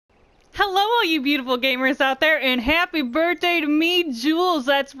Hello, all you beautiful gamers out there, and happy birthday to me, Jules.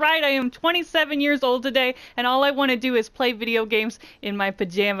 That's right, I am 27 years old today, and all I want to do is play video games in my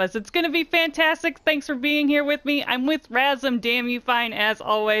pajamas. It's going to be fantastic. Thanks for being here with me. I'm with razum-dar as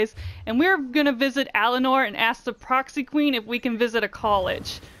always, and we're going to visit Eleanor and ask the Proxy Queen if we can visit a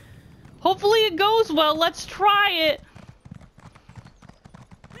college. Hopefully it goes well. Let's try it.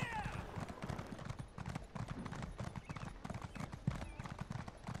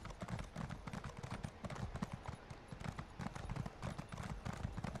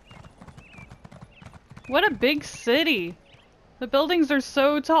 What a big city. The buildings are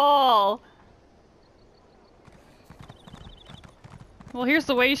so tall. Well, here's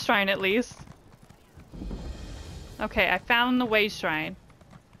the way shrine at least. Okay, I found the way shrine.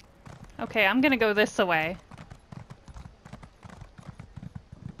 Okay, I'm gonna go this way.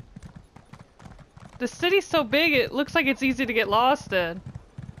 The city's so big, it looks like it's easy to get lost in.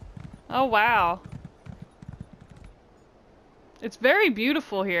 Oh, wow. It's very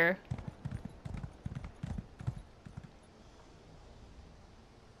beautiful here.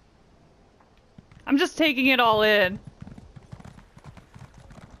 I'm just taking it all in.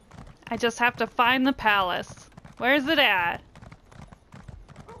 I just have to find the palace. Where's it at?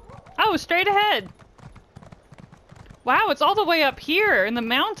 Oh, straight ahead. Wow, it's all the way up here in the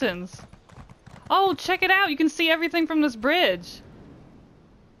mountains. Oh, check it out. You can see everything from this bridge.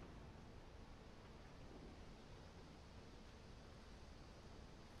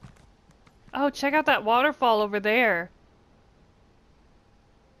 Oh, check out that waterfall over there.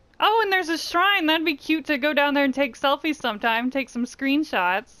 Oh, and there's a shrine. That'd be cute to go down there and take selfies sometime. Take some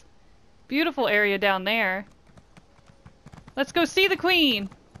screenshots. Beautiful area down there. Let's go see the queen.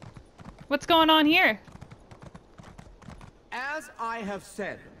 What's going on here? As I have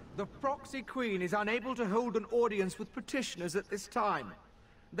said, the Proxy Queen is unable to hold an audience with petitioners at this time.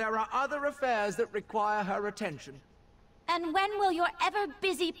 There are other affairs that require her attention. And when will your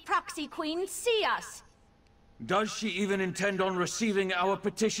ever-busy Proxy Queen see us? Does she even intend on receiving our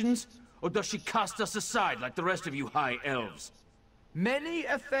petitions? Or does she cast us aside like the rest of you high elves? Many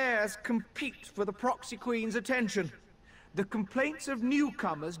affairs compete for the Proxy Queen's attention. The complaints of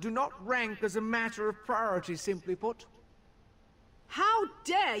newcomers do not rank as a matter of priority, simply put. How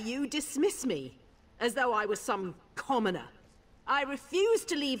dare you dismiss me, as though I was some commoner? I refuse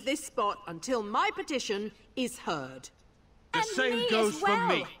to leave this spot until my petition is heard. The same goes for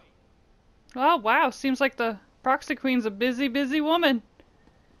me. Oh, wow. Seems like the Proxy Queen's a busy, busy woman.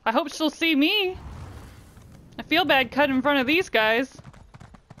 I hope she'll see me. I feel bad cutting in front of these guys.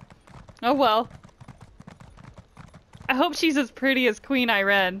 Oh well. I hope she's as pretty as Queen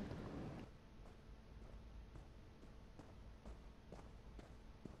Irene.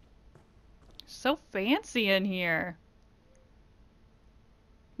 So fancy in here.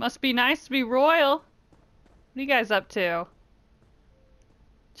 Must be nice to be royal. What are you guys up to?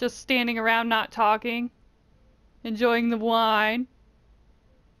 Just standing around not talking. Enjoying the wine.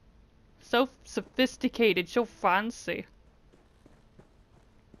 So sophisticated, so fancy.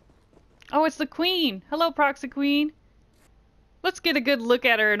 Oh, it's the queen. Hello, Proxy Queen. Let's get a good look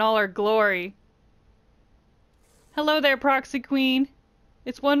at her in all her glory. Hello there, Proxy Queen.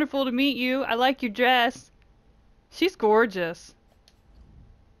 It's wonderful to meet you. I like your dress. She's gorgeous.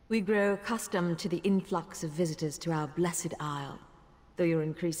 We grow accustomed to the influx of visitors to our blessed isle, though your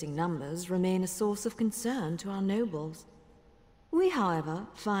increasing numbers remain a source of concern to our nobles. We, however,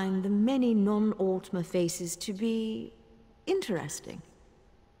 find the many non-Altmer faces to be interesting.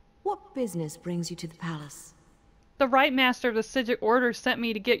 What business brings you to the palace? The Right Master of the Psijic Order sent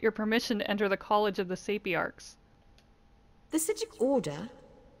me to get your permission to enter the College of the Sapiarchs. The Psijic Order?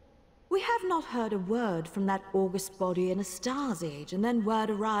 We have not heard a word from that august body in a star's age, and then word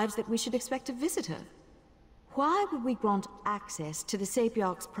arrives that we should expect a visitor. Why would we grant access to the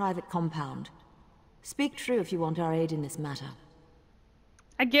Sapiarch's private compound? Speak true if you want our aid in this matter.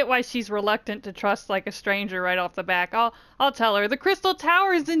 I get why she's reluctant to trust like a stranger right off the back. I'll tell her. The Crystal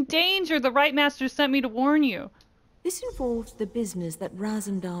Tower is in danger. The Right Master sent me to warn you. This involved the business that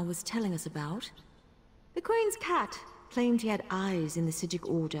razum-dar was telling us about. The Queen's cat claimed he had eyes in the Psijic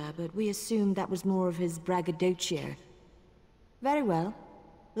Order, but we assumed that was more of his braggadocio. Very well.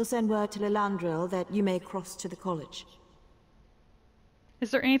 We'll send word to Lilandril that you may cross to the college. Is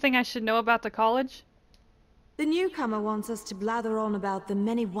there anything I should know about the college? The newcomer wants us to blather on about the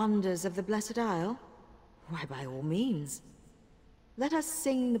many wonders of the Blessed Isle? Why, by all means. Let us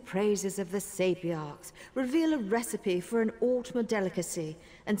sing the praises of the Sapiarchs, reveal a recipe for an Altmer delicacy,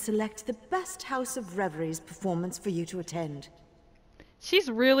 and select the best House of Reveries performance for you to attend. She's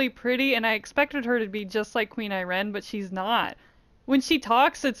really pretty, and I expected her to be just like Queen Irene, but she's not. when she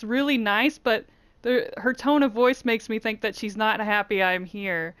talks, it's really nice, but her tone of voice makes me think that she's not happy I'm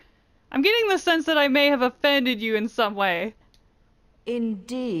here. I'm getting the sense that I may have offended you in some way.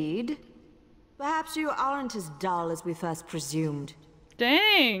 Indeed. Perhaps you aren't as dull as we first presumed.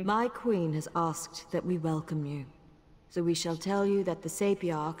 Dang. My queen has asked that we welcome you. So we shall tell you that the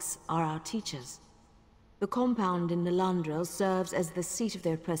Sapiarchs are our teachers. The compound in Nalandril serves as the seat of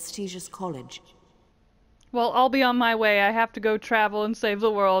their prestigious college. Well, I'll be on my way. I have to go travel and save the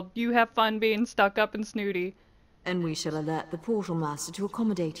world. You have fun being stuck up and snooty. And we shall alert the portal master to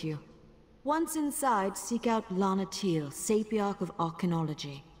accommodate you. Once inside, seek out Lana Teal, Sapiarch of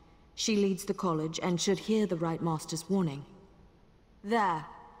Archaeology. She leads the college and should hear the Right Master's warning. There,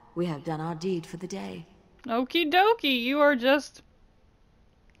 we have done our deed for the day. Okie dokie, you are just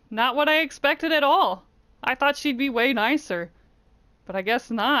not what I expected at all. I thought she'd be way nicer. But I guess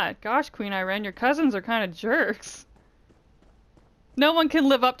not. Gosh, Queen Irene, your cousins are kind of jerks. No one can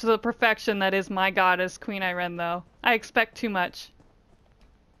live up to the perfection that is my goddess, Queen Irene, though. I expect too much.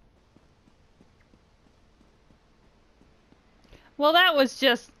 Well, that was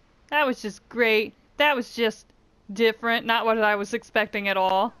just great. That was just different. Not what I was expecting at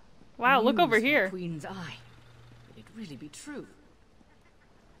all. Wow, look over here. Queen's eye. Could it really be true?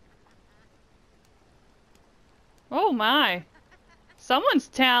 Oh my. Someone's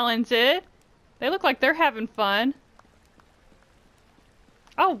talented. They look like they're having fun.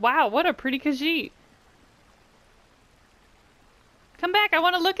 Oh wow, what a pretty Khajiit. Come back, I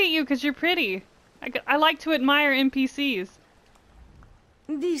want to look at you because you're pretty. I like to admire NPCs.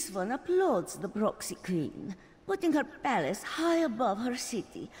 This one applauds the proxy queen, putting her palace high above her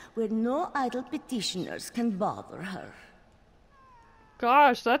city, where no idle petitioners can bother her.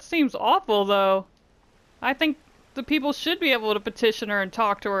 Gosh, that seems awful though. I think the people should be able to petition her and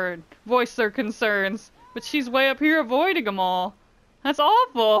talk to her and voice their concerns, but she's way up here avoiding them all. That's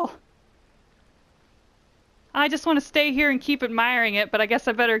awful. I just want to stay here and keep admiring it, but I guess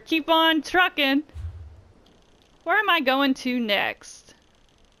I better keep on trucking. Where am I going to next?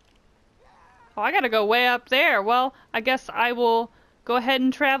 Oh, I gotta go way up there. Well, I guess I will go ahead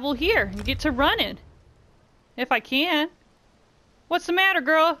and travel here and get to running. If I can. What's the matter,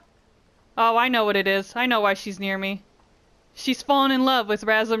 girl? Oh, I know what it is. I know why she's near me. She's fallen in love with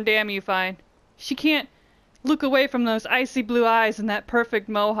razum-dar, you find. She can't look away from those icy blue eyes and that perfect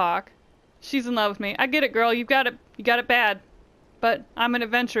mohawk. She's in love with me. I get it, girl. You got it bad. But I'm an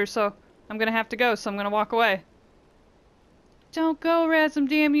adventurer, so I'm gonna have to go, so I'm gonna walk away. Don't go,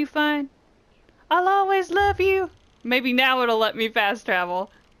 razum-dar, you find. I'll always love you. Maybe now it'll let me fast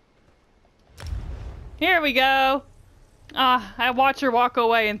travel. Here we go. I watch her walk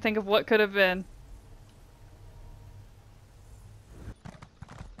away and think of what could have been.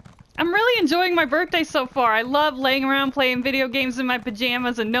 I'm really enjoying my birthday so far. I love laying around playing video games in my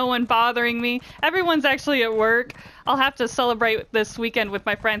pajamas and no one bothering me. Everyone's actually at work. I'll have to celebrate this weekend with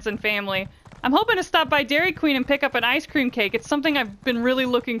my friends and family. I'm hoping to stop by Dairy Queen and pick up an ice cream cake. It's something I've been really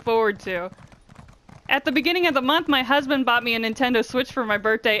looking forward to. At the beginning of the month, my husband bought me a Nintendo Switch for my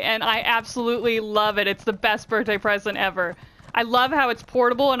birthday, and I absolutely love it. It's the best birthday present ever. I love how it's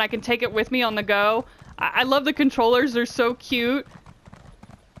portable and I can take it with me on the go. I love the controllers. They're so cute.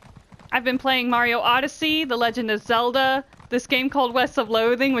 I've been playing Mario Odyssey, The Legend of Zelda, this game called West of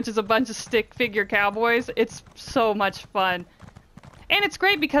Loathing, which is a bunch of stick figure cowboys. It's so much fun. And it's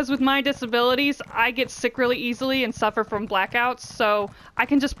great because with my disabilities, I get sick really easily and suffer from blackouts, so I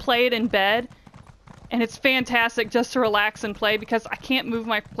can just play it in bed. And it's fantastic just to relax and play because I can't move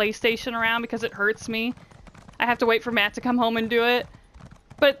my PlayStation around because it hurts me. I have to wait for Matt to come home and do it.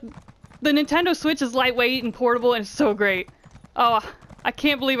 But the Nintendo Switch is lightweight and portable and it's so great. Oh, I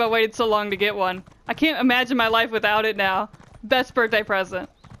can't believe I waited so long to get one. I can't imagine my life without it now. Best birthday present.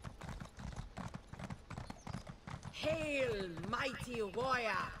 Hail, mighty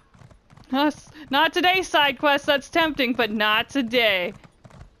warrior! Not today, side quest. That's tempting, but not today.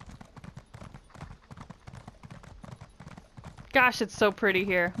 Gosh, it's so pretty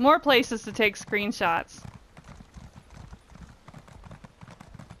here. More places to take screenshots.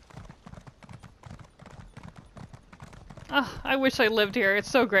 Oh, I wish I lived here. It's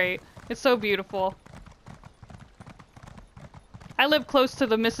so great. It's so beautiful. I live close to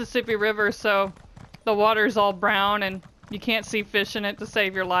the Mississippi River, so the water's all brown and you can't see fish in it to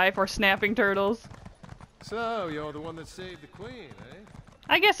save your life or snapping turtles. So, you're the one that saved the queen, eh?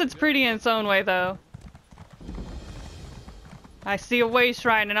 I guess it's pretty in its own way, though. I see a way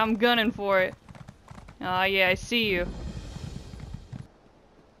shrine and I'm gunning for it. Oh yeah, I see you.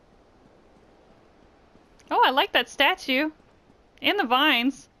 Oh, I like that statue. And the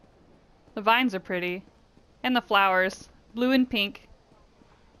vines. The vines are pretty. And the flowers. Blue and pink.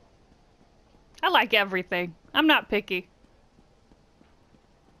 I like everything. I'm not picky.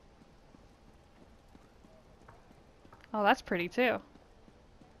 Oh, that's pretty too. Am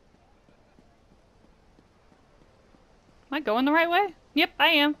I going the right way? Yep, I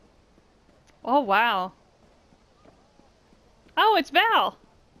am. Oh, wow. Oh, it's Val.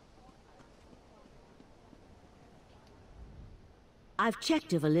 I've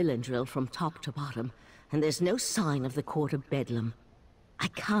checked over Lillandrill from top to bottom, and there's no sign of the Court of Bedlam. I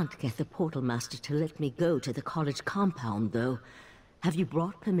can't get the Portal Master to let me go to the college compound, though. Have you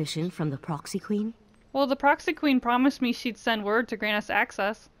brought permission from the Proxy Queen? Well, the Proxy Queen promised me she'd send word to grant us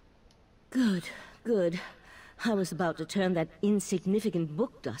access. Good, good. I was about to turn that insignificant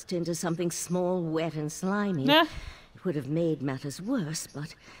book dust into something small, wet, and slimy. Nah. It would have made matters worse,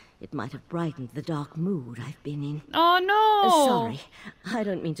 but it might have brightened the dark mood I've been in. Oh, no! Sorry, I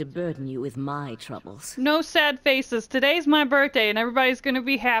don't mean to burden you with my troubles. No sad faces. Today's my birthday and everybody's gonna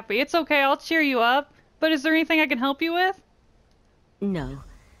be happy. It's okay, I'll cheer you up. But is there anything I can help you with? No.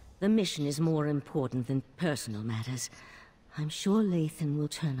 The mission is more important than personal matters. I'm sure Lathan will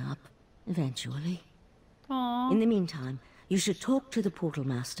turn up, eventually. Aww. In the meantime, you should talk to the Portal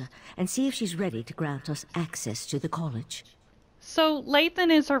Master and see if she's ready to grant us access to the college. So,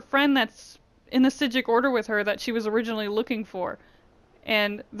 Lathan is her friend that's in the Psijic Order with her that she was originally looking for.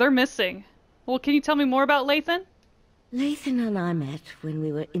 And they're missing. Well, can you tell me more about Lathan? Lathan and I met when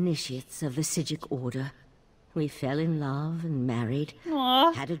we were initiates of the Psijic Order. We fell in love and married,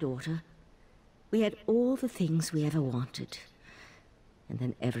 Aww. had a daughter. We had all the things we ever wanted. And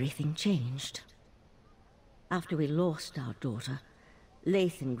then everything changed. After we lost our daughter,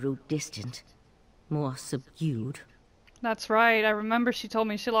 Lathan grew distant, more subdued. That's right. I remember she told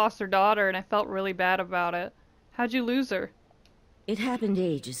me she lost her daughter and I felt really bad about it. How'd you lose her? It happened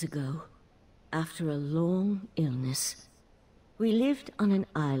ages ago, after a long illness. We lived on an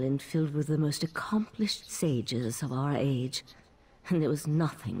island filled with the most accomplished sages of our age, and there was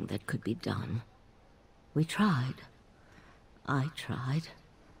nothing that could be done. We tried. I tried.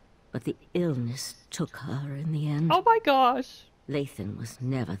 But the illness took her in the end. Oh my gosh. Lathan was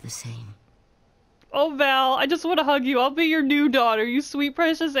never the same. Oh, Val, I just want to hug you. I'll be your new daughter, you sweet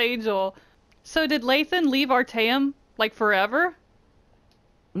precious angel. So did Lathan leave Artaeum, like, forever?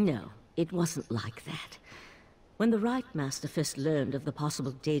 No, it wasn't like that. When the Right Master first learned of the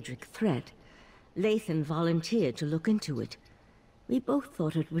possible Daedric threat, Lathan volunteered to look into it. We both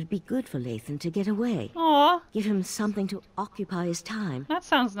thought it would be good for Lathan to get away. Aw. Give him something to occupy his time. That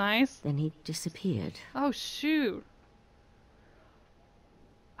sounds nice. Then he disappeared. Oh, shoot.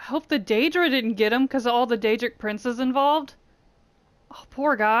 I hope the Daedra didn't get him because of all the Daedric princes involved. Oh,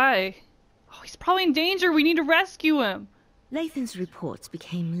 poor guy. Oh, he's probably in danger. We need to rescue him. Lathan's reports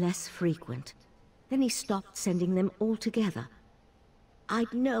became less frequent. Then he stopped sending them altogether.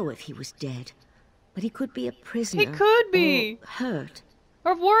 I'd know if he was dead, but he could be a prisoner. He could be. Or hurt.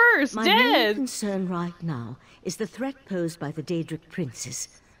 Or worse, My main dead. concern right now is the threat posed by the Daedric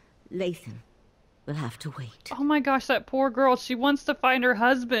princes. Lathan will have to wait. Oh my gosh, that poor girl. She wants to find her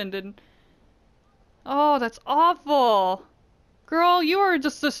husband and... Oh, that's awful. Girl, you are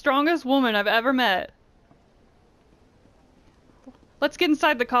just the strongest woman I've ever met. Let's get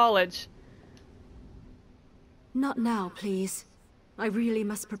inside the college. Not now, please. I really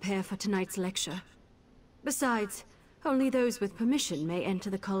must prepare for tonight's lecture. Besides, only those with permission may enter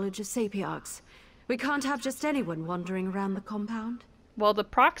the College of Sapiarchs. We can't have just anyone wandering around the compound. Well, the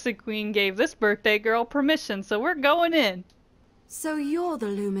Proxy Queen gave this birthday girl permission, so we're going in. So you're the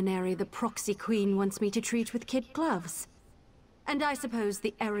luminary the Proxy Queen wants me to treat with kid gloves. And I suppose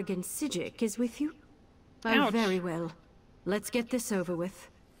the arrogant Psijic is with you? Oh, Ouch. very well. Let's get this over with.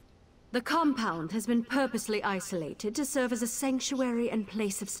 The compound has been purposely isolated to serve as a sanctuary and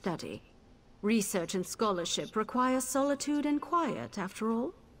place of study. Research and scholarship require solitude and quiet, after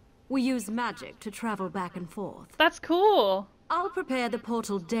all. We use magic to travel back and forth. That's cool. I'll prepare the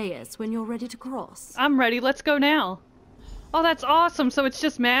portal dais when you're ready to cross. I'm ready. Let's go now. Oh, that's awesome. So it's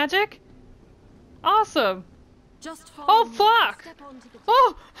just magic? Awesome. Just follow Oh, me. fuck. Step onto the...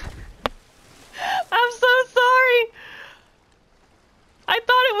 Oh! I'm so sorry. I thought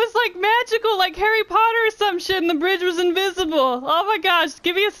it was like magical, like Harry Potter or some shit, and the bridge was invisible. Oh my gosh,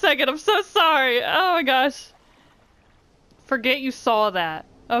 give me a second. I'm so sorry. Oh my gosh. Forget you saw that.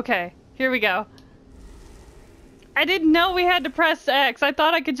 Okay, here we go. I didn't know we had to press X. I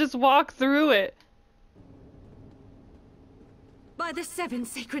thought I could just walk through it. By the 7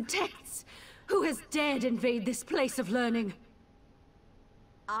 sacred texts, who has dared invade this place of learning?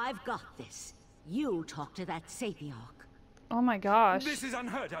 I've got this. You talk to that Sapiarch. Oh my gosh. This is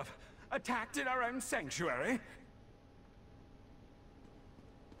unheard of. Attacked in our own sanctuary?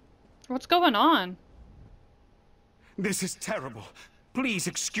 What's going on? This is terrible. Please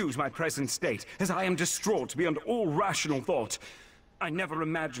excuse my present state, as I am distraught beyond all rational thought. I never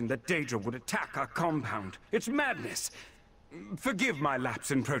imagined that Daedra would attack our compound. It's madness. Forgive my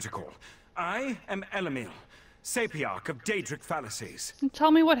lapse in protocol. I am Elamil, Sapiarch of Daedric Fallacies.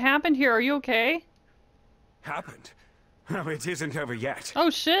 Tell me what happened here. Are you okay? Happened? Oh, it isn't over yet. Oh,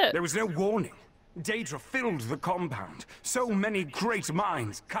 shit. There was no warning. Daedra filled the compound. So many great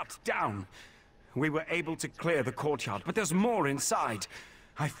minds cut down. We were able to clear the courtyard, but there's more inside.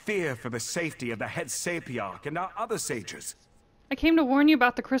 I fear for the safety of the head Sapiarch and our other sages. I came to warn you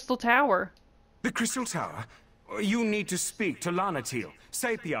about the Crystal Tower. The Crystal Tower? You need to speak to Lanatil,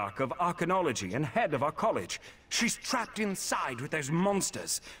 Sapiarch of Arcanology and head of our college. She's trapped inside with those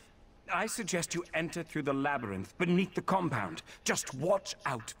monsters. I suggest you enter through the labyrinth beneath the compound. Just watch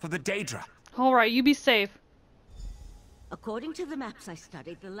out for the Daedra. All right, you be safe. According to the maps I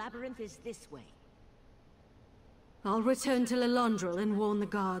studied, the labyrinth is this way. I'll return to Lilondril and warn the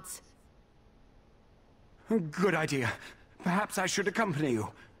guards. Good idea. Perhaps I should accompany you.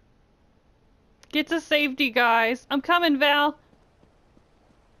 Get to safety, guys. I'm coming, Val.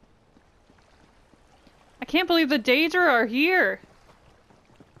 I can't believe the Daedra are here.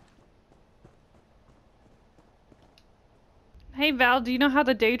 Hey, Val, do you know how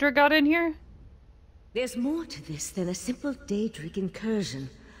the Daedra got in here? There's more to this than a simple Daedric incursion.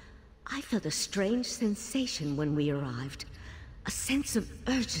 I felt a strange sensation when we arrived. A sense of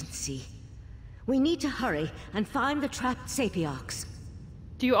urgency. We need to hurry and find the trapped Sapiarchs.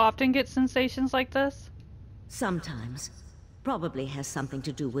 Do you often get sensations like this? Sometimes. Probably has something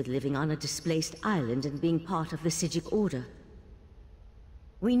to do with living on a displaced island and being part of the Sigic Order.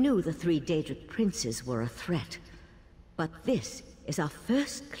 We knew the 3 Daedric princes were a threat, but this is our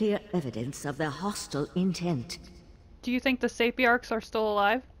first clear evidence of their hostile intent. Do you think the Sapiarchs are still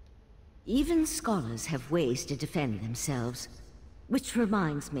alive? Even scholars have ways to defend themselves. Which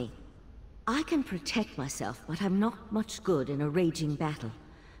reminds me, I can protect myself, but I'm not much good in a raging battle.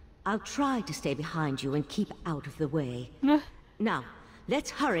 I'll try to stay behind you and keep out of the way. Now, let's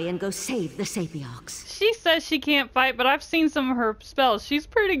hurry and go save the Sapiarchs. She says she can't fight, but I've seen some of her spells. She's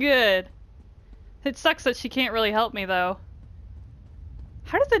pretty good. It sucks that she can't really help me, though.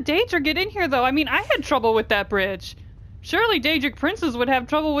 How did the Daedra get in here, though? I mean, I had trouble with that bridge. Surely Daedric princes would have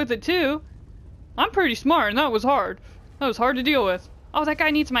trouble with it, too. I'm pretty smart, and that was hard. That was hard to deal with. Oh, that guy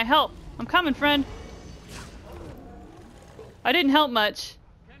needs my help. I'm coming, friend. I didn't help much.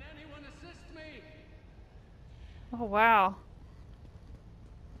 Can anyone assist me? Oh, wow.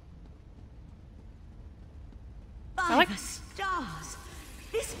 By the stars!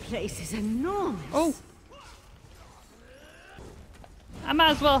 This place is enormous. Oh. I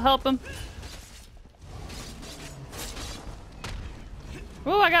might as well help him.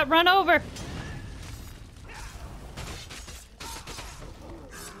 Oh, I got run over.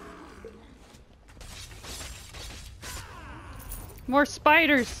 More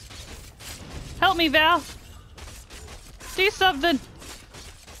spiders. Help me, Val. Do something.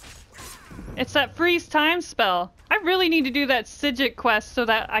 It's that freeze time spell. I really need to do that Sigic quest so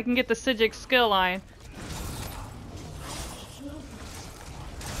that I can get the Sigic skill line.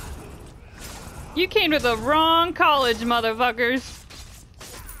 You came to the wrong college, motherfuckers.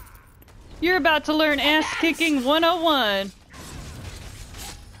 You're about to learn ass-kicking 101.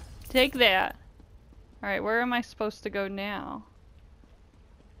 Take that. Alright, where am I supposed to go now?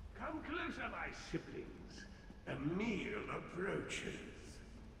 Come closer, my siblings. A meal approaches.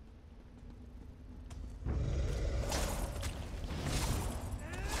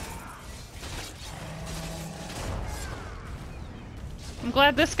 I'm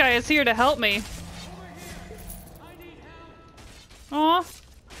glad this guy is here to help me. Aw,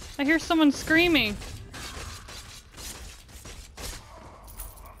 I hear someone screaming.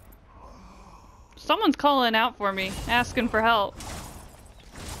 Someone's calling out for me, asking for help.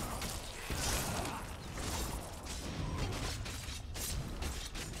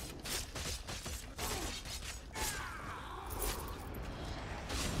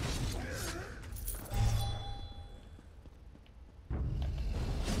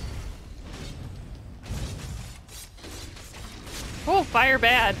 Oh, fire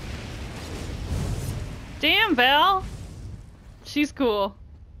bad. Damn, Val. She's cool.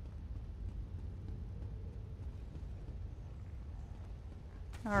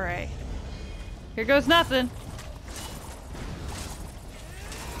 Alright. Here goes nothing.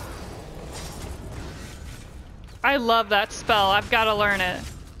 I love that spell. I've got to learn it.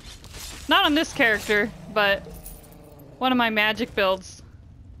 Not on this character, but one of my magic builds.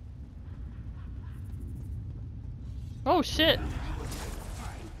 Oh, shit.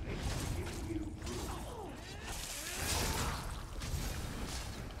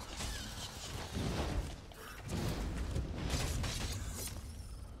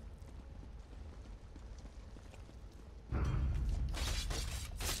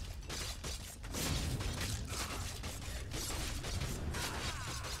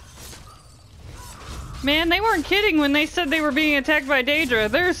 Man, they weren't kidding when they said they were being attacked by Daedra.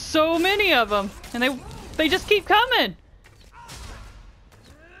 There's so many of them, and they just keep coming.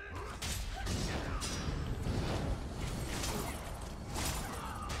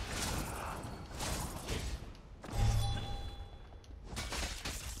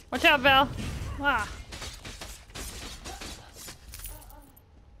 Watch out, Val. Ah.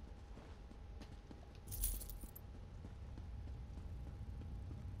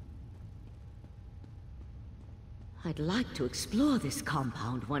 I'd like to explore this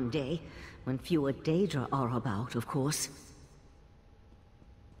compound one day, when fewer Daedra are about, of course.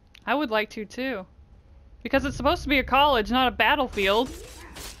 I would like to, too. Because it's supposed to be a college, not a battlefield.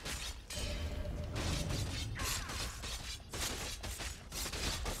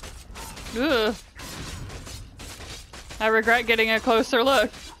 Ugh. I regret getting a closer look.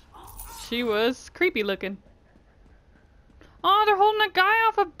 She was creepy looking. Oh, they're holding a guy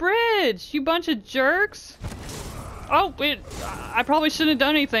off a bridge! You bunch of jerks! Oh, I probably shouldn't have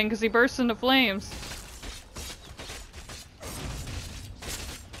done anything because he burst into flames.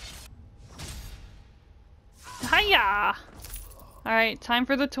 Hiya! Alright, time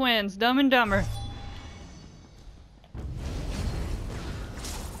for the twins. Dumb and Dumber.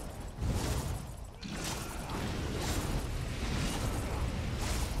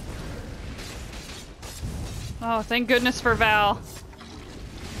 Oh, thank goodness for Val.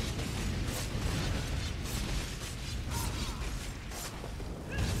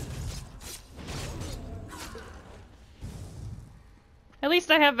 At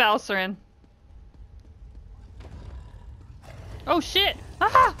least I have Valcerin. Oh shit!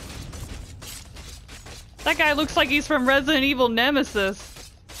 Ah! That guy looks like he's from Resident Evil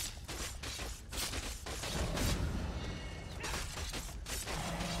Nemesis.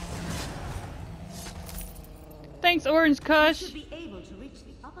 Thanks, Orange Kush. Be able to reach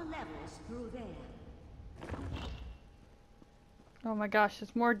the upper levels through there. Oh my gosh,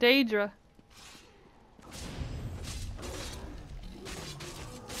 there's more Daedra.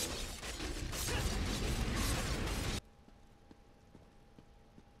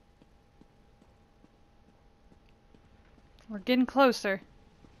 We're getting closer.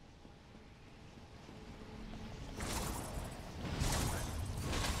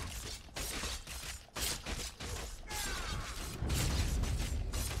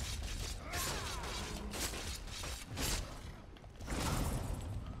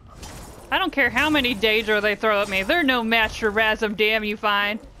 I don't care how many Daedra they throw at me. They're no match for razum-dar you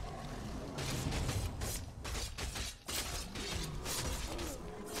find.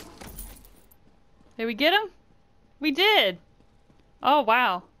 Did we get him? We did! Oh,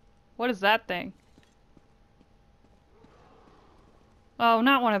 wow. What is that thing? Oh,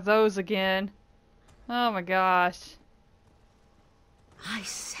 not one of those again. Oh my gosh. I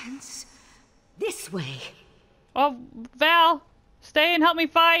sense this way. Oh, Val! Stay and help me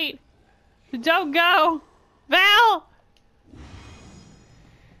fight! Don't go! Val!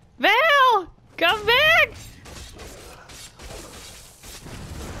 Val! Come back!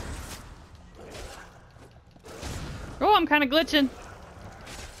 Oh, I'm kind of glitching.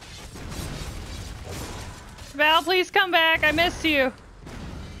 Val, please come back. I missed you.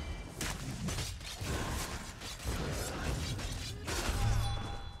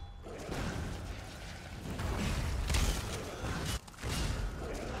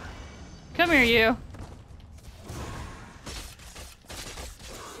 Come here, you.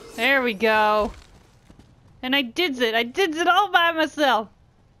 There we go. And I did it. I did it all by myself.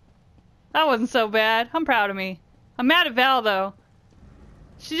 That wasn't so bad. I'm proud of me. I'm mad at Val, though.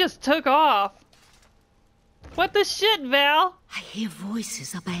 She just took off. What the shit, Val? I hear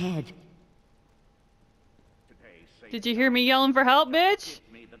voices up ahead. Did you hear me yelling for help, bitch?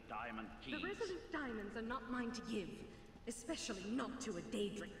 The resolute diamonds are not mine to give, especially not to a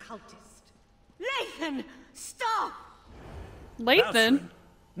Daedra cultist. Lathan! Stop! Lathan?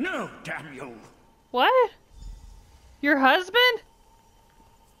 No, damn you! What? Your husband?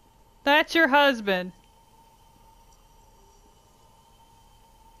 That's your husband.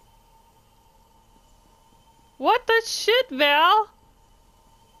 What the shit, Val?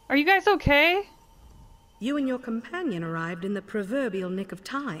 Are you guys okay? You and your companion arrived in the proverbial nick of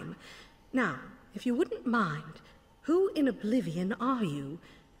time. Now, if you wouldn't mind, who in Oblivion are you?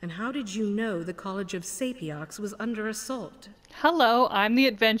 And how did you know the College of Sapiarchs was under assault? Hello, I'm the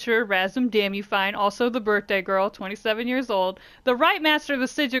adventurer razum-dar you find, also the birthday girl, 27 years old. The Right Master of the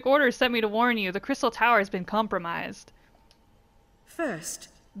Stygic Order sent me to warn you. The Crystal Tower has been compromised. First,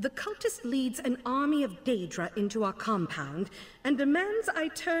 the cultist leads an army of Daedra into our compound and demands I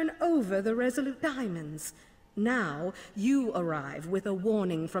turn over the resolute diamonds. Now, you arrive with a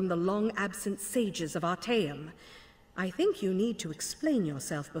warning from the long-absent sages of Artaeum. I think you need to explain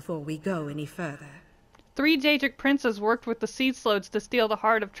yourself before we go any further. 3 Daedric princes worked with the Seed Slodes to steal the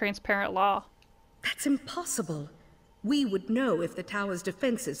heart of transparent law. That's impossible. We would know if the tower's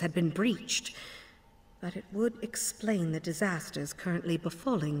defenses had been breached. But it would explain the disasters currently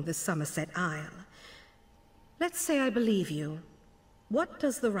befalling the Summerset Isle. Let's say I believe you. What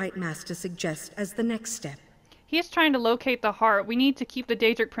does the Right Master suggest as the next step? He is trying to locate the heart. We need to keep the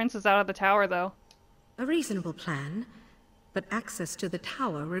Daedric princes out of the tower, though. A reasonable plan. But access to the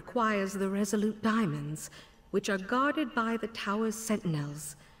tower requires the Resolute Diamonds, which are guarded by the tower's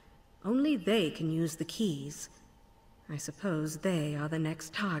sentinels. Only they can use the keys. I suppose they are the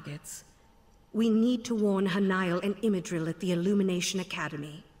next targets. We need to warn Hanael and Imidril at the Illumination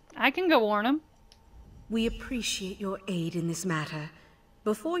Academy. I can go warn them. We appreciate your aid in this matter.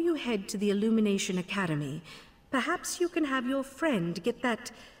 Before you head to the Illumination Academy, perhaps you can have your friend get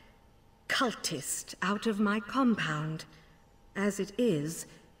that cultist out of my compound. As it is,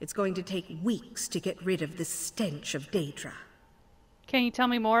 it's going to take weeks to get rid of the stench of Daedra. Can you tell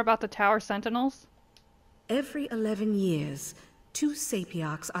me more about the tower sentinels? Every 11 years, 2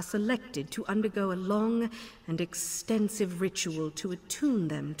 sapiarchs are selected to undergo a long and extensive ritual to attune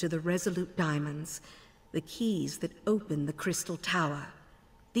them to the Resolute Diamonds, the keys that open the Crystal Tower.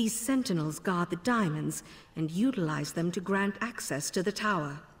 These sentinels guard the diamonds and utilize them to grant access to the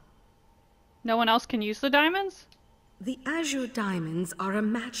tower. No one else can use the diamonds? The Azure Diamonds are a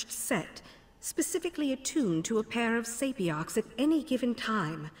matched set, specifically attuned to a pair of sapiarchs at any given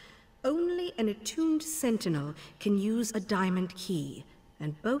time. Only an attuned sentinel can use a diamond key,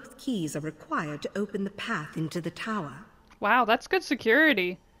 and both keys are required to open the path into the tower. Wow, that's good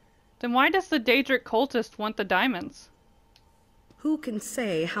security. Then why does the Daedric cultist want the diamonds? Who can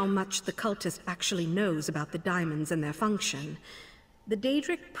say how much the cultist actually knows about the diamonds and their function? The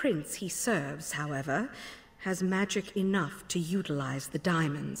Daedric prince he serves, however, has magic enough to utilize the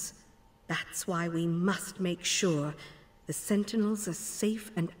diamonds. That's why we must make sure the Sentinels are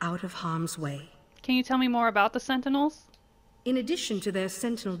safe and out of harm's way. Can you tell me more about the Sentinels? In addition to their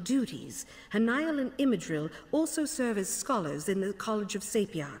Sentinel duties, Hanael and Imidril also serve as scholars in the College of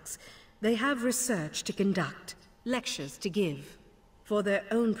Sapiarchs. They have research to conduct, lectures to give. For their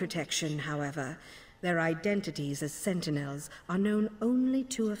own protection, however, their identities as Sentinels are known only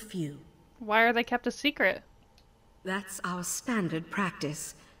to a few. Why are they kept a secret? That's our standard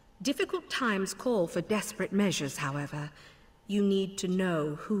practice. Difficult times call for desperate measures, however. You need to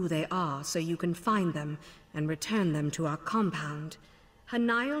know who they are so you can find them and return them to our compound.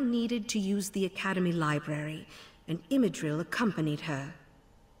 Hanael needed to use the Academy Library, and Imidril accompanied her.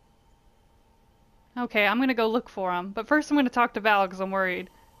 Okay, I'm gonna go look for him, but first I'm gonna talk to Val because I'm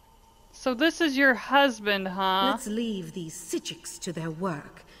worried. So this is your husband, huh? Let's leave these Psijics to their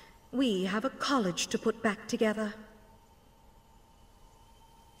work. We have a college to put back together.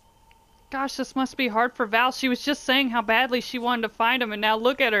 Gosh, this must be hard for Val. She was just saying how badly she wanted to find him, and now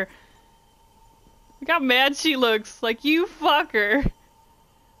look at her. Look how mad she looks. Like, you fucker.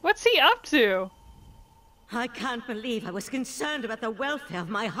 What's he up to? I can't believe I was concerned about the welfare of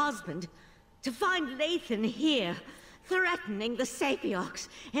my husband. To find Lathan here, threatening the Sapiarchs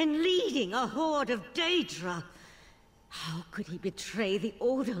and leading a horde of Daedra. How could he betray the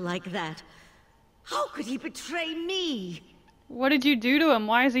Order like that? How could he betray me? What did you do to him?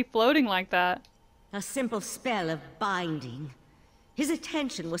 Why is he floating like that? A simple spell of binding. His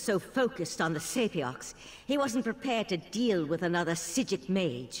attention was so focused on the Sapiarchs, he wasn't prepared to deal with another Psijic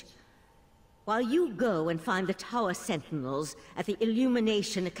mage. While you go and find the Tower Sentinels at the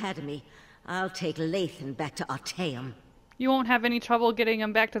Illumination Academy, I'll take Lathan back to Artaeum. You won't have any trouble getting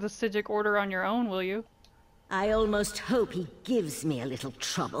him back to the Psijic Order on your own, will you? I almost hope he gives me a little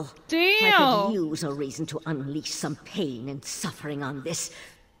trouble. Damn! I could use a reason to unleash some pain and suffering on this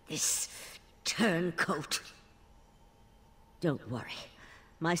turncoat. Don't worry.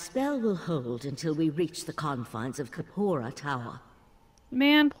 My spell will hold until we reach the confines of Kapora Tower.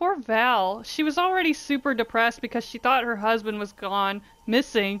 Man, poor Val. She was already super depressed because she thought her husband was gone,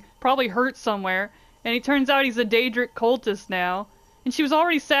 missing, probably hurt somewhere, and it turns out he's a Daedric cultist now. And she was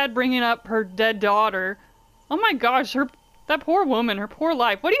already sad bringing up her dead daughter. Oh my gosh, that poor woman, her poor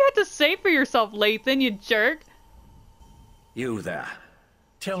life. What do you have to say for yourself, Lathan, you jerk? You there.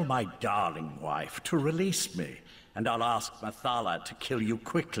 Tell my darling wife to release me, and I'll ask Mathala to kill you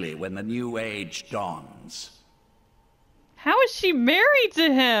quickly when the new age dawns. How is she married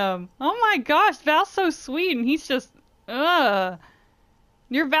to him? Oh my gosh, Val's so sweet, and he's just, ugh.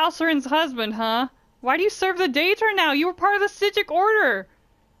 You're Valserin's husband, huh? Why do you serve the Daedra now? You were part of the Psijic Order.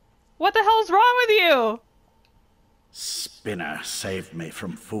 What the hell's wrong with you? Spinner saved me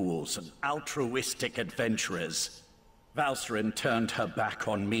from fools and altruistic adventurers. Valsaryn turned her back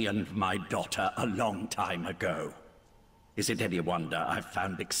on me and my daughter a long time ago. Is it any wonder I've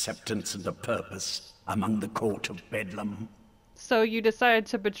found acceptance and a purpose among the court of Bedlam? So you decided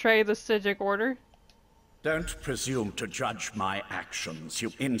to betray the Stygic Order? Don't presume to judge my actions,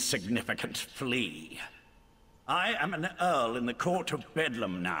 you insignificant flea. I am an Earl in the court of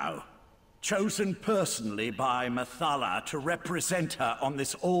Bedlam now, chosen personally by Mathala to represent her on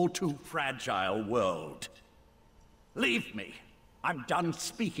this all-too-fragile world. Leave me. I'm done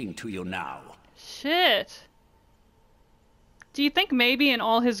speaking to you now. Shit. Do you think maybe in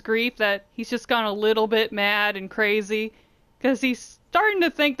all his grief that he's just gone a little bit mad and crazy? Because he's starting to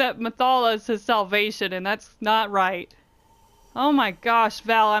think that Mathala is his salvation, and that's not right. Oh my gosh,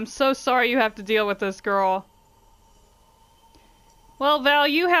 Val, I'm so sorry you have to deal with this girl. Well, Val,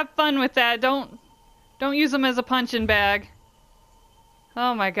 you have fun with that. Don't use them as a punching bag.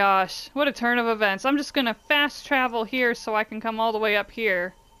 Oh my gosh, what a turn of events. I'm just gonna fast travel here so I can come all the way up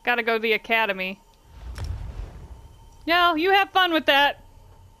here. Gotta go to the academy. No, you have fun with that.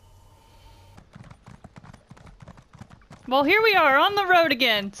 Well, here we are on the road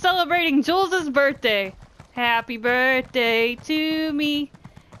again, celebrating Jules' birthday. Happy birthday to me.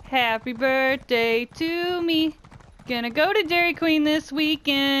 Happy birthday to me. Gonna go to Dairy Queen this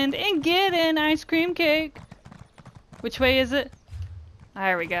weekend and get an ice cream cake. Which way is it?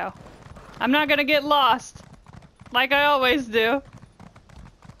 There we go. I'm not gonna get lost, like I always do.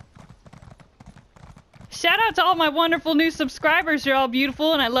 Shout out to all my wonderful new subscribers. You're all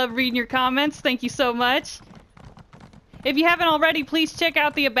beautiful and I love reading your comments. Thank you so much. If you haven't already, please check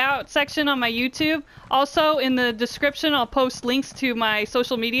out the About section on my YouTube. Also, in the description, I'll post links to my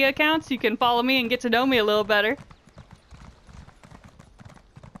social media accounts. You can follow me and get to know me a little better.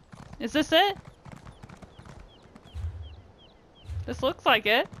 Is this it? This looks like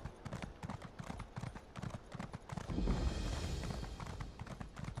it.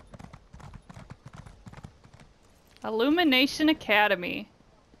 Illumination Academy.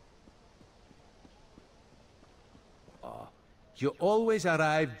 You always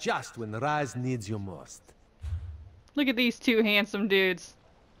arrive just when Raz needs you most. Look at these two handsome dudes.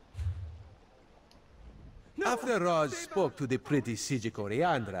 After Raz spoke to the pretty Sijic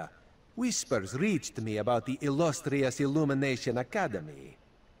Oriandra, whispers reached me about the illustrious Illumination Academy.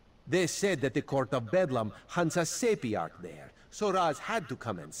 They said that the court of Bedlam hunts a sapiarch there, so Raz had to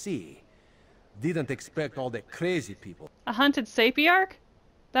come and see. Didn't expect all the crazy people. A hunted sapiarch?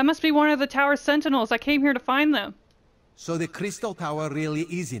 That must be one of the tower sentinels. I came here to find them. So the Crystal Tower really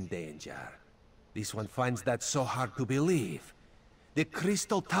is in danger. This one finds that so hard to believe. The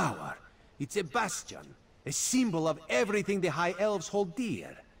Crystal Tower, it's a bastion, a symbol of everything the High Elves hold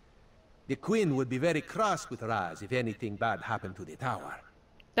dear. The Queen would be very cross with Raz if anything bad happened to the tower.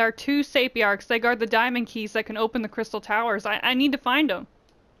 There are two sapiarchs. They guard the diamond keys that can open the crystal towers. I need to find them.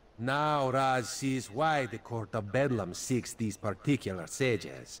 Now Raz sees why the court of Bedlam seeks these particular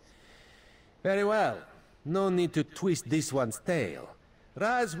sages. Very well. No need to twist this one's tail.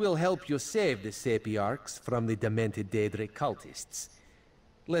 Raz will help you save the sapiarchs from the demented Daedric cultists.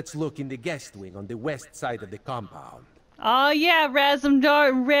 Let's look in the guest wing on the west side of the compound. Oh yeah, razum-dar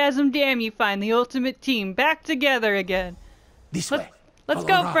and razum-dam, you find the ultimate team back together again. This way. Let's Follow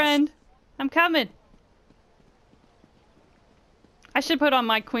go, Raz. friend. I'm coming. I should put on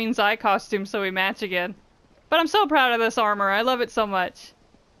my Queen's Eye costume so we match again. But I'm so proud of this armor. I love it so much.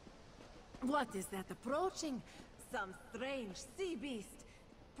 What is that approaching? Some strange sea beast.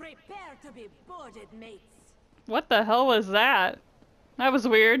 Prepare to be boarded, mates. What the hell was that? That was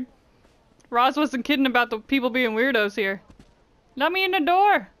weird. Roz wasn't kidding about the people being weirdos here. Let me in the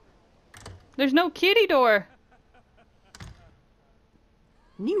door. There's no kitty door.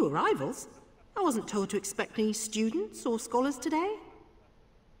 New arrivals? I wasn't told to expect any students or scholars today.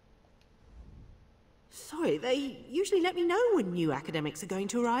 Sorry, they usually let me know when new academics are going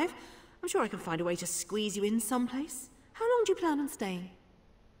to arrive. I'm sure I can find a way to squeeze you in someplace. How long do you plan on staying?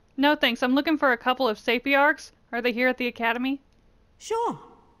 No thanks, I'm looking for a couple of sapiarchs. Are they here at the academy? Sure.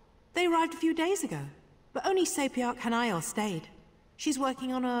 They arrived a few days ago, but only Sapiarch Hanael stayed. She's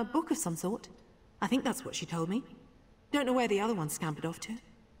working on a book of some sort. I think that's what she told me. Don't know where the other one scampered off to.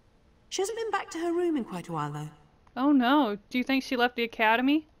 She hasn't been back to her room in quite a while, though. Oh no, do you think she left the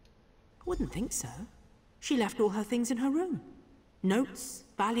academy? I wouldn't think so. She left all her things in her room. Notes,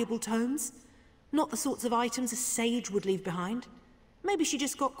 valuable tomes. Not the sorts of items a sage would leave behind. Maybe she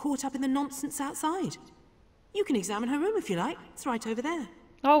just got caught up in the nonsense outside. You can examine her room if you like. It's right over there.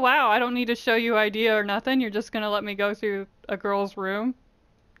 Oh wow, I don't need to show you ID or nothing. You're just gonna let me go through a girl's room?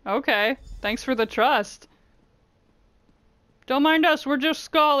 Okay, thanks for the trust. Don't mind us, we're just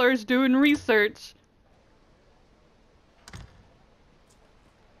scholars doing research.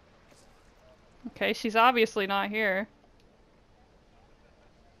 Okay, she's obviously not here.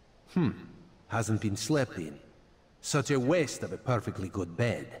 Hasn't been slept in. Such a waste of a perfectly good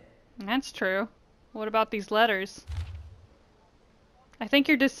bed. That's true. What about these letters? I think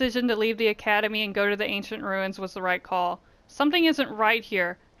your decision to leave the academy and go to the ancient ruins was the right call. Something isn't right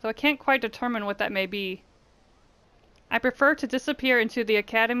here, though I can't quite determine what that may be. I prefer to disappear into the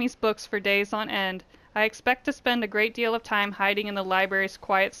academy's books for days on end. I expect to spend a great deal of time hiding in the library's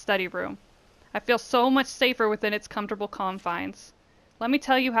quiet study room. I feel so much safer within its comfortable confines. Let me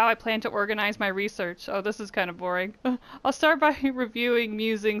tell you how I plan to organize my research. Oh, this is kind of boring. I'll start by reviewing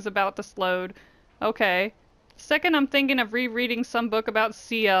musings about the Slode. Okay. Second, I'm thinking of rereading some book about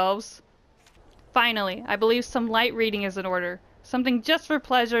sea elves. Finally, I believe some light reading is in order. Something just for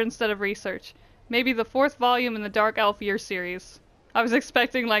pleasure instead of research. Maybe the 4th volume in the Dark Elf Year series. I was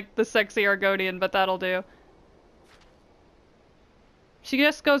expecting like the sexy Argonian, but that'll do. She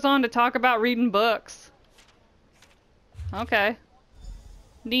just goes on to talk about reading books. Okay.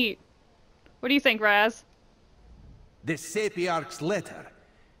 Neat. What do you think, Raz? The Sapiarch's letter.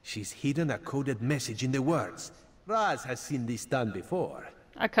 She's hidden a coded message in the words. Raz has seen this done before.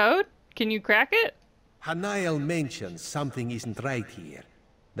 A code? Can you crack it? Hanael mentions something isn't right here.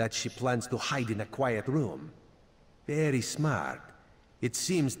 That she plans to hide in a quiet room. Very smart. It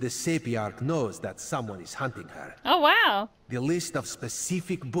seems the Sapiarch knows that someone is hunting her. Oh, wow. The list of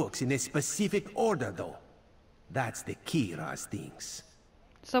specific books in a specific order, though. That's the key, Raz thinks.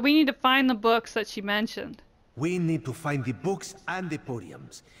 So we need to find the books that she mentioned. We need to find the books and the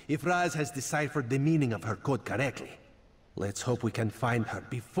podiums, if Raz has deciphered the meaning of her code correctly. Let's hope we can find her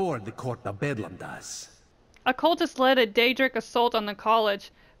before the Court of Bedlam does. A cultist led a Daedric assault on the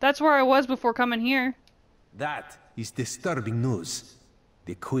college. That's where I was before coming here. That is disturbing news.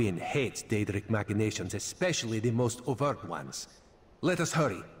 The Queen hates Daedric machinations, especially the most overt ones. Let us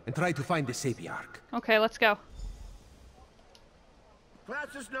hurry and try to find the Sapiarch. Okay, let's go.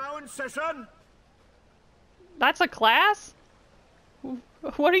 Class is now in session. That's a class?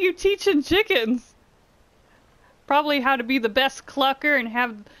 What are you teaching chickens? Probably how to be the best clucker and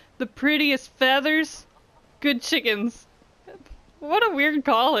have the prettiest feathers. Good chickens. What a weird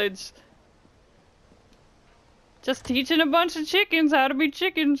college. Just teaching a bunch of chickens how to be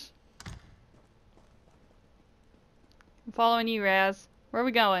chickens. I'm following you, Raz. Where are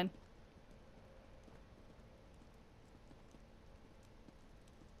we going?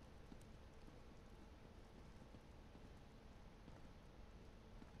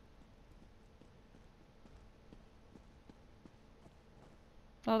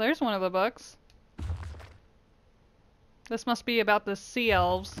 Oh, there's one of the books. This must be about the sea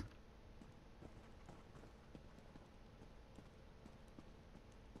elves.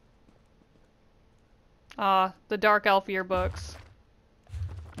 The Dark Elf Year books.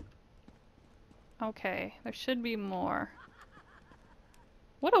 Okay, there should be more.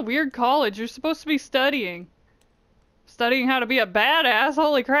 What a weird college. You're supposed to be studying. Studying how to be a badass?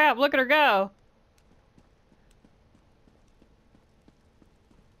 Holy crap, look at her go.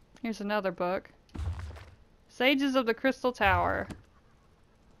 Here's another book. Sages of the Crystal Tower.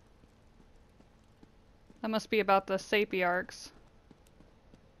 That must be about the Sapiarchs.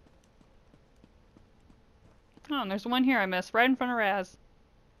 Oh, and there's one here I missed, right in front of Raz.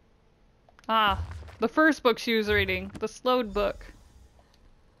 Ah, the first book she was reading, the Slode book.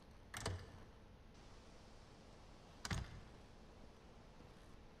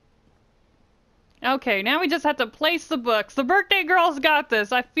 Okay, now we just have to place the books. The birthday girl's got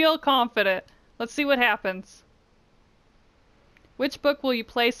this. I feel confident. Let's see what happens. Which book will you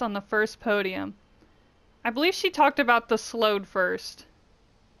place on the first podium? I believe she talked about the Slode first.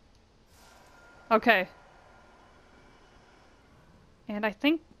 Okay. And I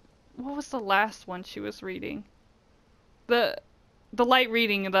think, what was the last one she was reading? The light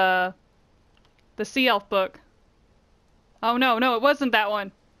reading, the Sea Elf book. Oh no, it wasn't that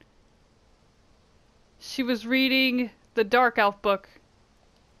one. She was reading the Dark Elf book.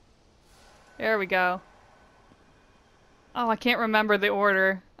 There we go. Oh, I can't remember the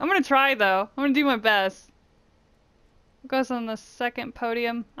order. I'm gonna try though. I'm gonna do my best. What goes on the second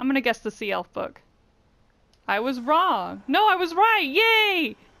podium? I'm gonna guess the Sea Elf book. I was wrong. No, I was right.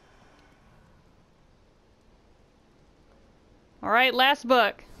 Yay! Alright, last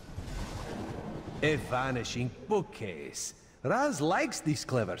book. A vanishing bookcase. Raz likes this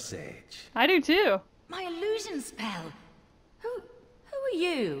clever sage. I do too. My illusion spell. Who are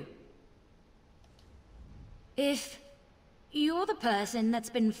you? If you're the person that's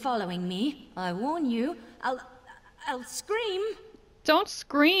been following me, I warn you, I'll scream. Don't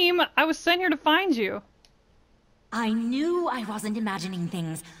scream. I was sent here to find you. I knew I wasn't imagining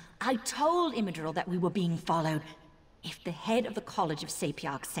things. I told Imidril that we were being followed. If the head of the College of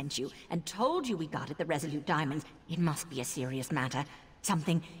Sapiarchs sent you and told you we guarded the Resolute Diamonds, it must be a serious matter.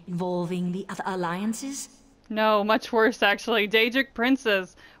 Something involving the other alliances? No, much worse actually. Daedric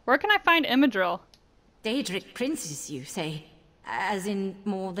princes. Where can I find Imidril? Daedric princes, you say? As in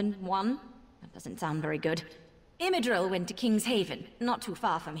more than one? That doesn't sound very good. Imidril went to King's Haven, not too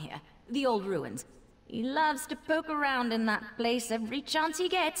far from here. The old ruins. He loves to poke around in that place every chance he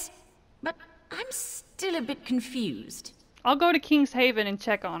gets. But I'm still a bit confused. I'll go to King's Haven and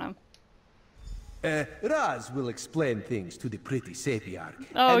check on him. Raz will explain things to the pretty Sapiarch.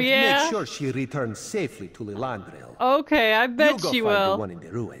 Oh, and yeah? make sure she returns safely to Lilandril. Okay, I bet she You go find will. the one in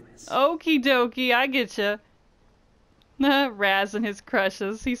the ruins. Okie dokie, I getcha. Raz and his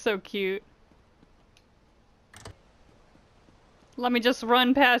crushes. He's so cute. Let me just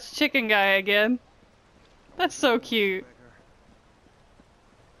run past Chicken Guy again. That's so cute.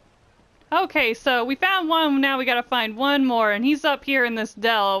 Okay, so we found one, now we gotta find one more, and he's up here in this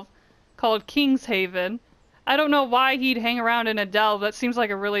delve called King's Haven. I don't know why he'd hang around in a delve. That seems like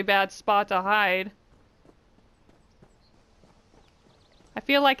a really bad spot to hide. I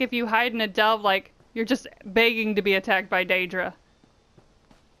feel like if you hide in a delve, like, you're just begging to be attacked by Daedra.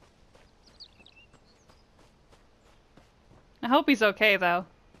 I hope he's okay, though.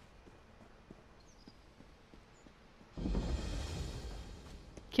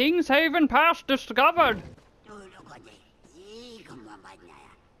 King's Haven Pass discovered!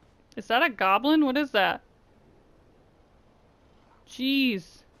 Is that a goblin? What is that?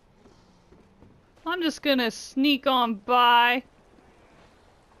 Jeez. I'm just gonna sneak on by.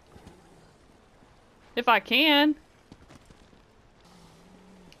 If I can.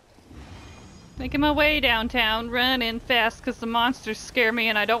 Making my way downtown, running fast because the monsters scare me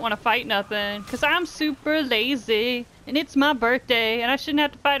and I don't want to fight nothing. Because I'm super lazy. And it's my birthday. And I shouldn't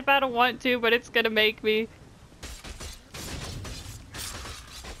have to fight if I don't want to, but it's gonna make me.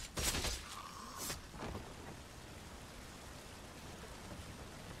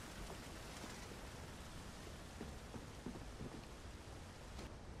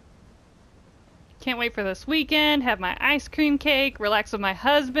 Can't wait for this weekend, have my ice cream cake, relax with my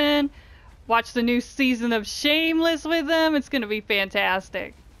husband, watch the new season of Shameless with him. It's gonna be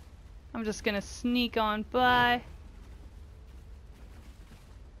fantastic. I'm just gonna sneak on by.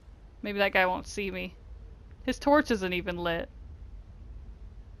 Maybe that guy won't see me. His torch isn't even lit.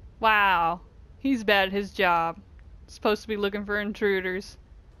 Wow. He's bad at his job. Supposed to be looking for intruders.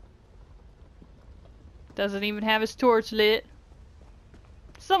 Doesn't even have his torch lit.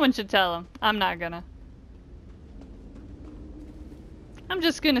 Someone should tell him. I'm not gonna. I'm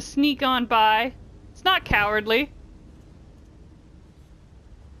just gonna sneak on by. It's not cowardly.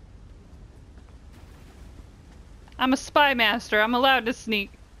 I'm a spy master. I'm allowed to sneak.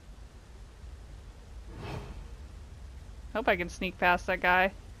 Hope I can sneak past that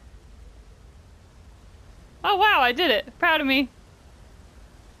guy. Oh wow, I did it. Proud of me.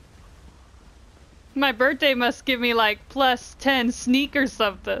 My birthday must give me like +10 sneak or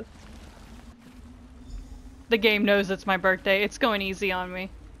something. The game knows it's my birthday. It's going easy on me.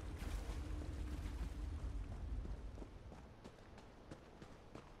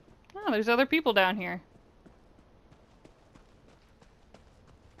 Oh, there's other people down here.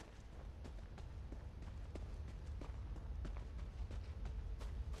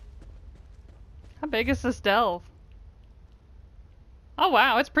 How big is this delve? Oh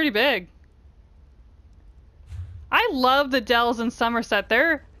wow, it's pretty big. I love the delves in Summerset.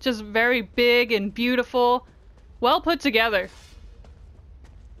 They're just very big and beautiful. Well put together.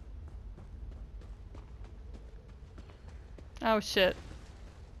 Oh shit.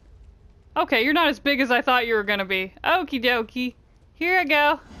 Okay, you're not as big as I thought you were gonna be. Okie dokie. Here I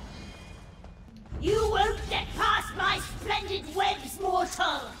go. You won't get past my splendid webs,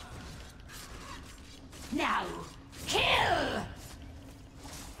 mortal! Now, kill!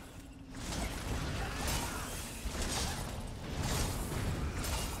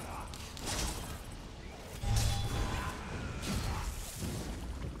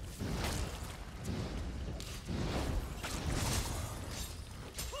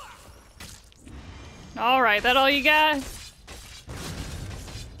 Alright, that all you got?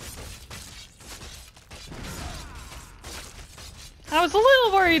 I was a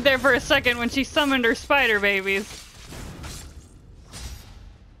little worried there for a second when she summoned her spider babies.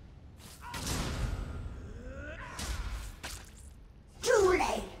 Too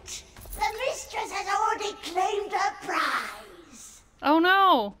late! The mistress has already claimed her prize! Oh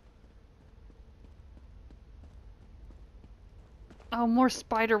no! Oh, more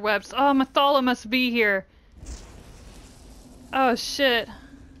spider webs. Oh, Mathala must be here. Oh, shit.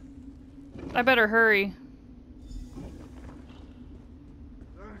 I better hurry.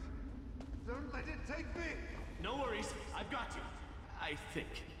 Don't let it take me! No worries, I've got you. I think.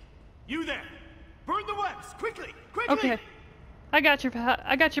 You there! Burn the webs! Quickly! Quickly! Okay. I got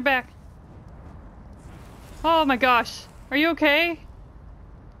your back. Oh my gosh. Are you okay?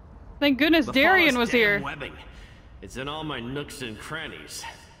 Thank goodness Darian was here. Webbing. It's in all my nooks and crannies.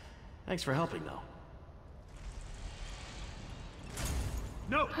 Thanks for helping, though.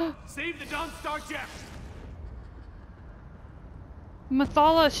 No! Save the Dawn Star gem!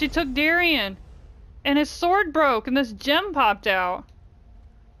 Mathala, she took Darian. And his sword broke and this gem popped out.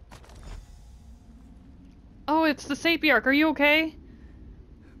 Oh, it's the Sapiarch. Are you okay?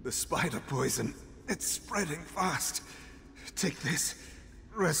 The spider poison. It's spreading fast. Take this.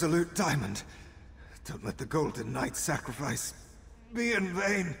 Resolute diamond. Don't let the Golden Knight sacrifice be in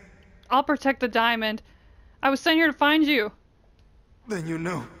vain. I'll protect the diamond. I was sent here to find you. Then you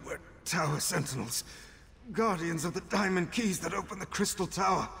know we're Tower Sentinels. Guardians of the diamond keys that open the Crystal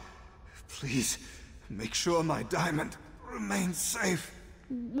Tower. Please, make sure my diamond remains safe.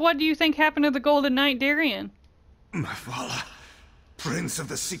 What do you think happened to the Golden Knight, Darian? Mathala, Prince of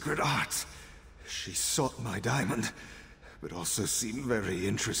the Secret Arts. She sought my diamond, but also seemed very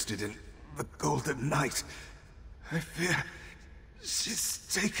interested in the Golden Knight. I fear she's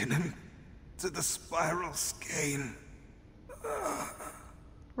taken him to the Spiral Skein.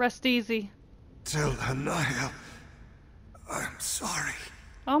 Rest easy. Tell Hanaya I'm sorry.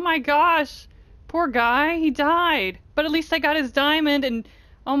 Oh my gosh. Poor guy. He died. But at least I got his diamond and...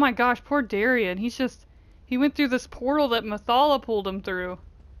 Oh my gosh, poor Darian. He's just... He went through this portal that Mathala pulled him through.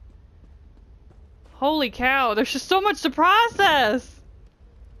 Holy cow. There's just so much to process.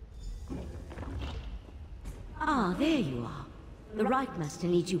 Ah, there you are. The Right Master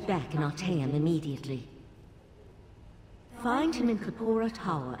needs you back in Artaeum immediately. Find him in Kapora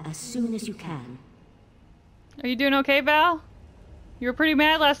Tower as soon as you can. Are you doing okay, Val? You were pretty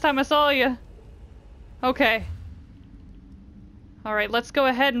mad last time I saw you. Okay. Alright, let's go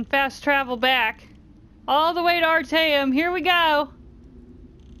ahead and fast travel back. All the way to Artaeum. Here we go.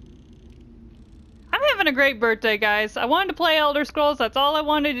 I'm having a great birthday, guys. I wanted to play Elder Scrolls. That's all I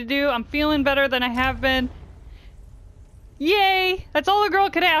wanted to do. I'm feeling better than I have been. Yay! That's all a girl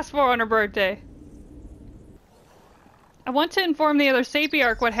could ask for on her birthday. I want to inform the other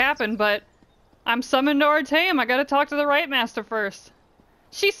Sapiarch what happened, but I'm summoned to Artaeum. I gotta talk to the Right Master first.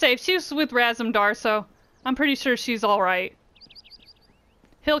 She's safe. She was with razum-dar, so I'm pretty sure she's alright.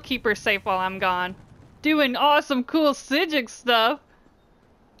 He'll keep her safe while I'm gone. Doing awesome, cool Psijic stuff.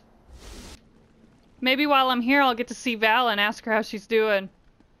 Maybe while I'm here, I'll get to see Val and ask her how she's doing.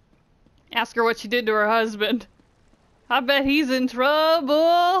 Ask her what she did to her husband. I bet he's in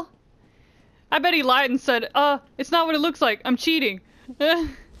trouble. I bet he lied and said, it's not what it looks like. I'm cheating.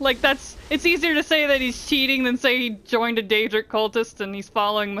 Like, it's easier to say that he's cheating than say he joined a Daedric cultist and he's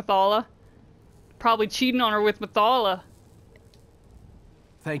following Mathala. Probably cheating on her with Mathala.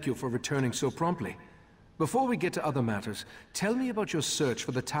 Thank you for returning so promptly. Before we get to other matters, tell me about your search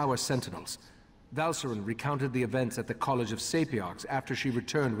for the Tower Sentinels. Valcerin recounted the events at the College of Sapiarchs after she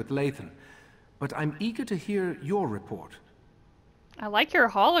returned with Lathan. But I'm eager to hear your report. I like your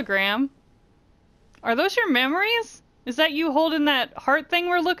hologram. Are those your memories? Is that you holding that heart thing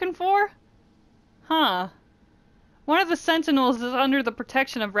we're looking for? Huh. One of the Sentinels is under the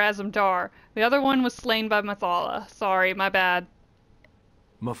protection of razum-dar. The other one was slain by Mathala. Sorry, my bad.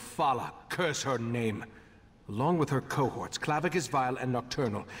 Mathala, curse her name. Along with her cohorts, Clavicus Vile and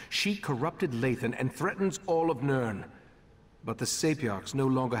Nocturnal, she corrupted Lathan and threatens all of Nirn. But the Sapiarchs no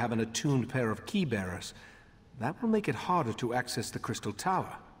longer have an attuned pair of key-bearers. That will make it harder to access the Crystal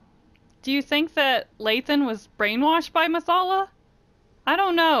Tower. Do you think that Lathan was brainwashed by Mathala? I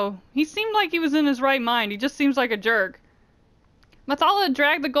don't know. He seemed like he was in his right mind. He just seems like a jerk. Mathala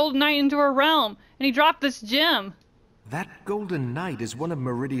dragged the Golden Knight into her realm, and he dropped this gem. That Golden Knight is one of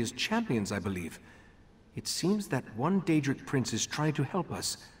Meridia's champions, I believe. It seems that one Daedric prince is trying to help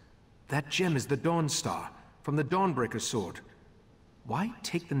us. That gem is the Dawn Star, from the Dawnbreaker sword. Why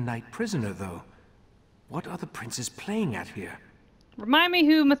take the knight prisoner, though? What are the princes playing at here? Remind me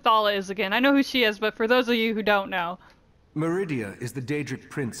who Mathala is again. I know who she is, but for those of you who don't know. Meridia is the Daedric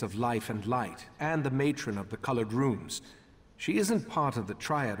prince of life and light, and the matron of the Colored Rooms. She isn't part of the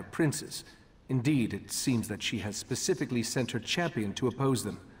triad of princes. Indeed, it seems that she has specifically sent her champion to oppose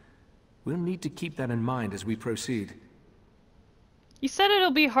them. We'll need to keep that in mind as we proceed. You said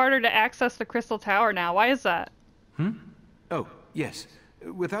it'll be harder to access the Crystal Tower now. Why is that? Oh, yes.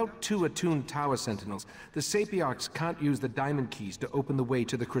 Without 2 attuned tower sentinels, the Sapiarchs can't use the diamond keys to open the way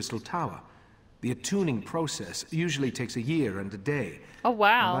to the Crystal Tower. The attuning process usually takes a year and a day. Oh,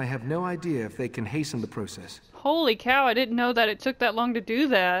 wow. And I have no idea if they can hasten the process. Holy cow, I didn't know that it took that long to do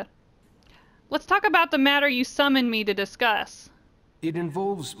that. Let's talk about the matter you summoned me to discuss. It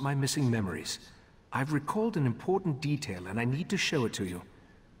involves my missing memories. I've recalled an important detail and I need to show it to you.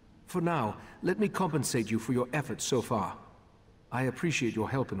 For now, let me compensate you for your efforts so far. I appreciate your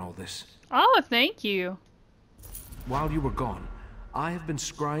help in all this. Oh, thank you. While you were gone, I have been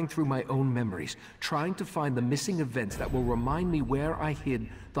scrying through my own memories, trying to find the missing events that will remind me where I hid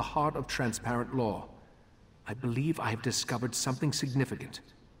the heart of transparent law. I believe I have discovered something significant.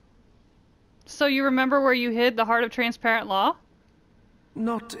 So you remember where you hid the heart of transparent law?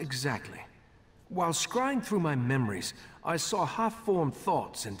 Not exactly. While scrying through my memories, I saw half-formed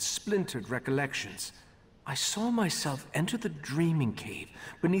thoughts and splintered recollections. I saw myself enter the dreaming cave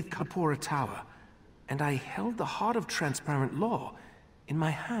beneath Kapora Tower, and I held the heart of transparent law in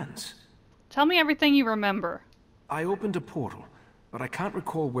my hands. Tell me everything you remember. I opened a portal, but I can't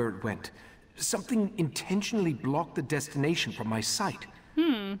recall where it went. Something intentionally blocked the destination from my sight.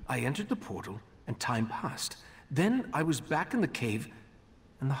 I entered the portal, and time passed. Then I was back in the cave,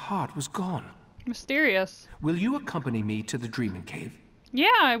 and the heart was gone. Mysterious. Will you accompany me to the dreaming cave? Yeah,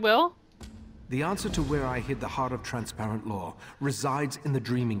 I will. The answer to where I hid the heart of transparent law resides in the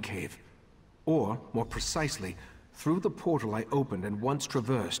dreaming cave. Or, more precisely, through the portal I opened and once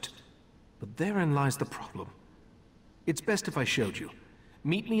traversed. But therein lies the problem. It's best if I showed you.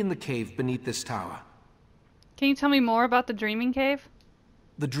 Meet me in the cave beneath this tower. Can you tell me more about the dreaming cave?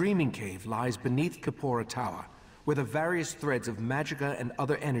 The dreaming cave lies beneath Kapora Tower, where the various threads of magicka and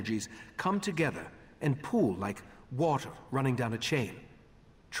other energies come together and pool like water running down a chain.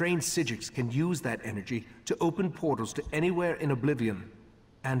 Trained Psijics can use that energy to open portals to anywhere in Oblivion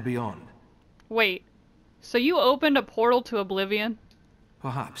and beyond. Wait, so you opened a portal to Oblivion?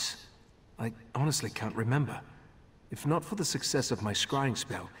 Perhaps. I honestly can't remember. If not for the success of my scrying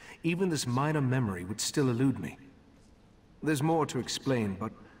spell, even this minor memory would still elude me. There's more to explain,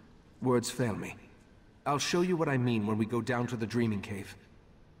 but words fail me. I'll show you what I mean when we go down to the dreaming cave.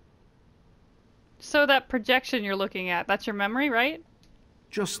 So that projection you're looking at, that's your memory, right?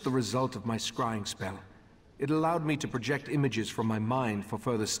 Just the result of my scrying spell. It allowed me to project images from my mind for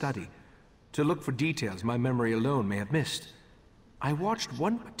further study, to look for details my memory alone may have missed. I watched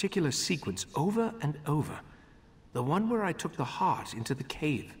one particular sequence over and over, the one where I took the heart into the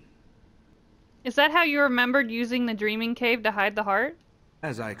cave. Is that how you remembered using the dreaming cave to hide the heart?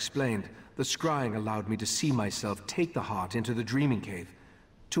 As I explained, the scrying allowed me to see myself take the heart into the dreaming cave,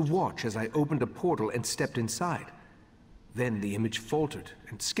 to watch as I opened a portal and stepped inside. Then the image faltered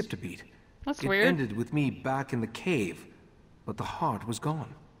and skipped a beat. That's it weird. Ended with me back in the cave, but the heart was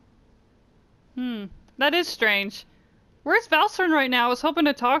gone. That is strange. Where's Valsaryn right now? I was hoping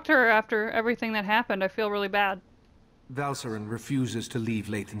to talk to her after everything that happened. I feel really bad. Valsaryn refuses to leave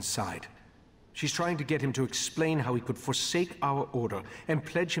Lathan's side. She's trying to get him to explain how he could forsake our order and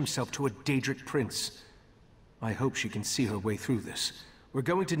pledge himself to a Daedric prince. I hope she can see her way through this. We're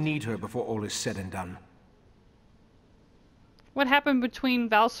going to need her before all is said and done. What happened between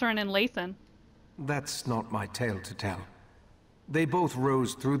Valsaryn and Lathan? That's not my tale to tell. They both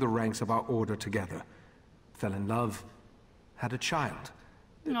rose through the ranks of our order together, fell in love, had a child.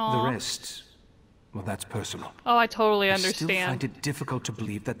 The rest, well, that's personal. Oh, I totally I understand. still find it difficult to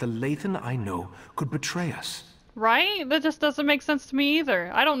believe that the Lathan I know could betray us. Right? That just doesn't make sense to me either.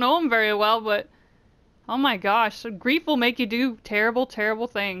 I don't know him very well, but oh my gosh, grief will make you do terrible, terrible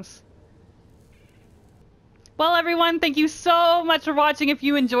things. Well, everyone, thank you so much for watching. If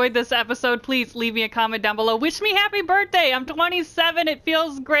you enjoyed this episode, please leave me a comment down below. Wish me happy birthday. I'm 27. It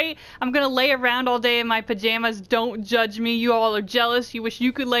feels great. I'm going to lay around all day in my pajamas. Don't judge me. You all are jealous. You wish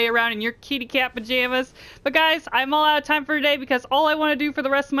you could lay around in your kitty cat pajamas. But guys, I'm all out of time for today because all I want to do for the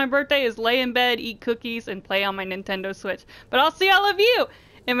rest of my birthday is lay in bed, eat cookies, and play on my Nintendo Switch. But I'll see all of you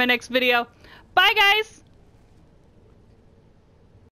in my next video. Bye, guys!